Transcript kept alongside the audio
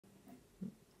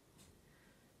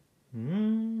Hey,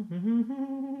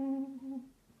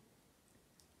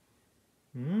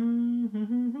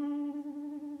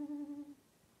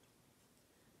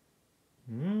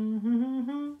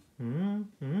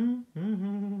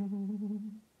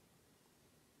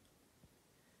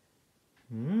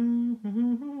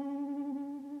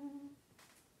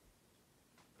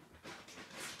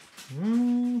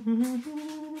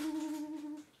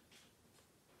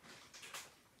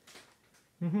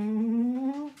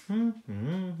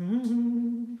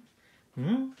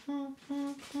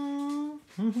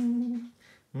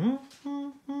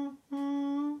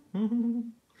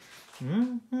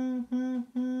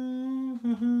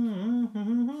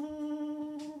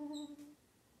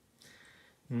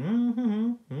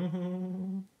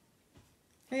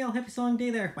 all, happy song day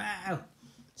there. Wow.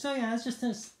 So yeah, I was just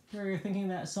thinking of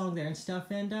that song there and stuff,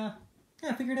 and yeah,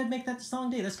 I figured I'd make that the song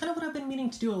day. That's kind of what I've been meaning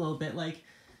to do a little bit. Like,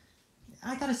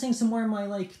 I gotta sing some more of my,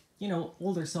 like, you know,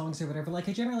 older songs or whatever. Like,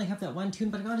 I generally have that one tune,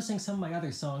 but I gotta sing some of my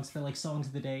other songs for, like, songs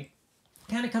of the day.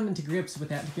 Kind of coming to grips with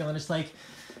that, to be honest. Like,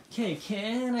 okay,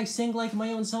 can I sing, like, my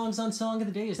own songs on Song of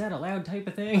the Day? Is that allowed type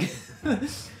of thing?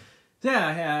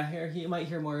 Yeah, here you might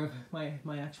hear more of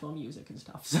my actual music and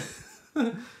stuff.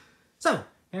 So,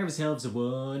 have yourselves a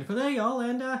wonderful day, y'all,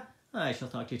 and I shall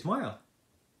talk to you tomorrow.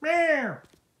 Meow.